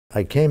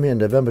I came in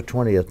November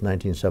 20th,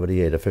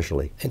 1978,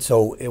 officially. And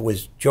so it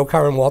was Joe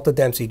Carroll and Walter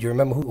Dempsey. Do you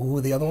remember who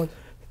were the other ones?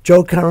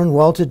 Joe Carroll,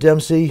 Walter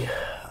Dempsey,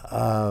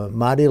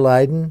 Marty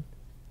Lydon,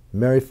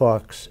 Mary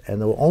Fox,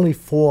 and there were only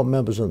 4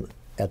 members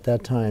at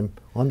that time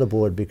on the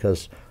board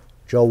because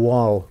Joe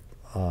Wall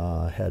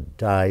had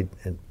died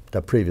in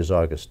the previous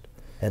August,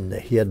 and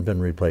he hadn't been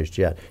replaced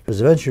yet. He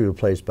was eventually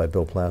replaced by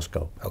Bill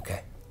Plasko.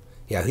 Okay.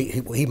 Yeah,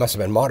 he must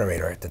have been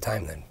moderator at the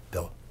time then,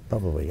 Bill.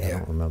 Probably, I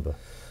don't remember.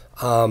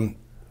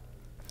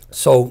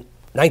 So,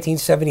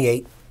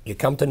 1978, you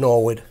come to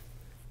Norwood.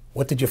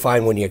 What did you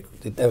find when you,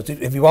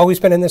 have you always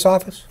been in this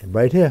office?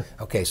 Right here.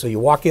 Okay, so you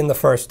walk in the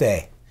first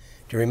day.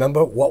 Do you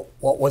remember, what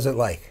was it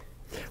like?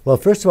 Well,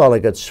 first of all, I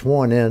got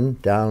sworn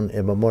in down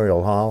in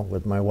Memorial Hall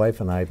with my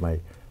wife and I. My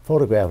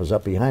photograph was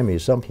up behind me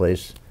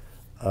someplace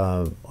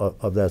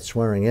of that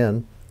swearing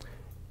in.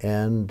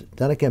 And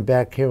then I came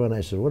back here and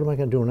I said, what am I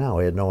going to do now?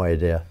 I had no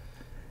idea.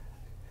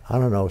 I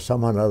don't know,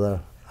 somehow or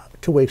other.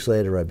 2 weeks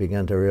later, I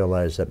began to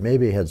realize that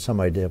maybe I had some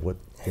idea of what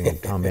being a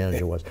town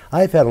manager was.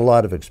 I've had a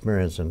lot of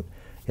experience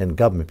in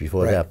government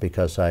before that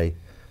because I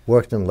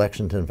worked in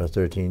Lexington for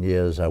 13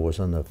 years. I was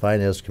on the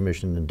Finance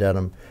Commission in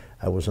Dedham.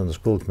 I was on the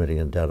school committee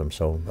in Dedham,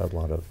 so a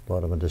lot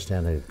of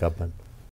understanding of government.